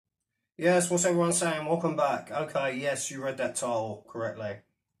Yes, what's everyone saying? Welcome back. Okay, yes, you read that title correctly.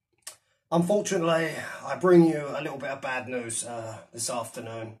 Unfortunately, I bring you a little bit of bad news this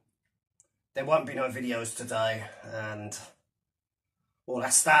afternoon. There won't be no videos today, and well,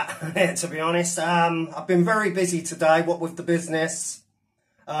 that's that, to be honest. I've been very busy today, what with the business.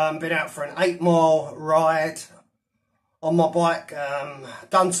 Been out for an 8-mile ride on my bike,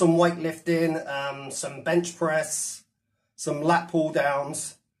 done some weightlifting, some bench press, some lat pull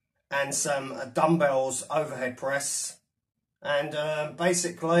downs, and some dumbbells overhead press, and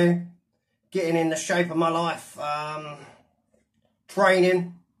basically getting in the shape of my life,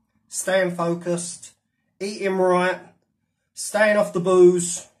 training, staying focused, eating right, staying off the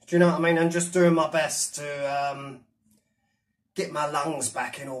booze, do you know what I mean, and just doing my best to get my lungs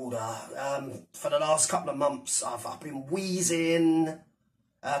back in order. For the last couple of months I've been wheezing,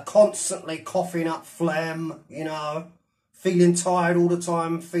 constantly coughing up phlegm, you know, feeling tired all the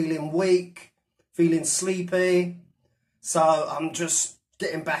time, feeling weak, feeling sleepy. So I'm just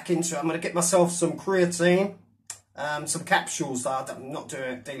getting back into it. I'm going to get myself some creatine, some capsules. I'm not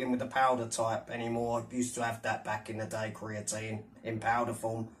dealing with the powder type anymore. I used to have that back in the day, creatine in powder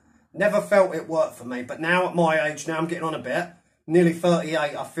form. Never felt it worked for me, but now at my age, now I'm getting on a bit, nearly 38,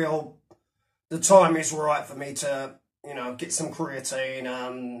 I feel the time is right for me to, you know, get some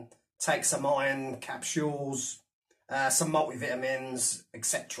creatine, take some iron capsules, some multivitamins,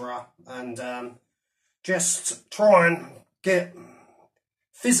 etc. And just try and get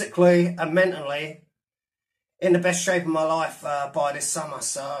physically and mentally in the best shape of my life by this summer.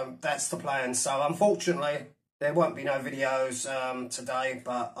 So that's the plan. So unfortunately, there won't be no videos today,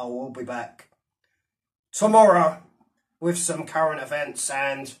 but I will be back tomorrow with some current events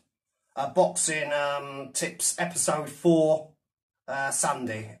and boxing tips, episode 4.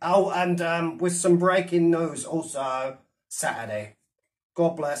 Sunday. Oh, and with some breaking news also Saturday.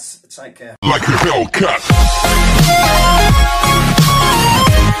 God bless. Take care. Like a Hellcat.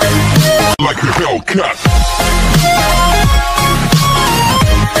 Like a Hellcat.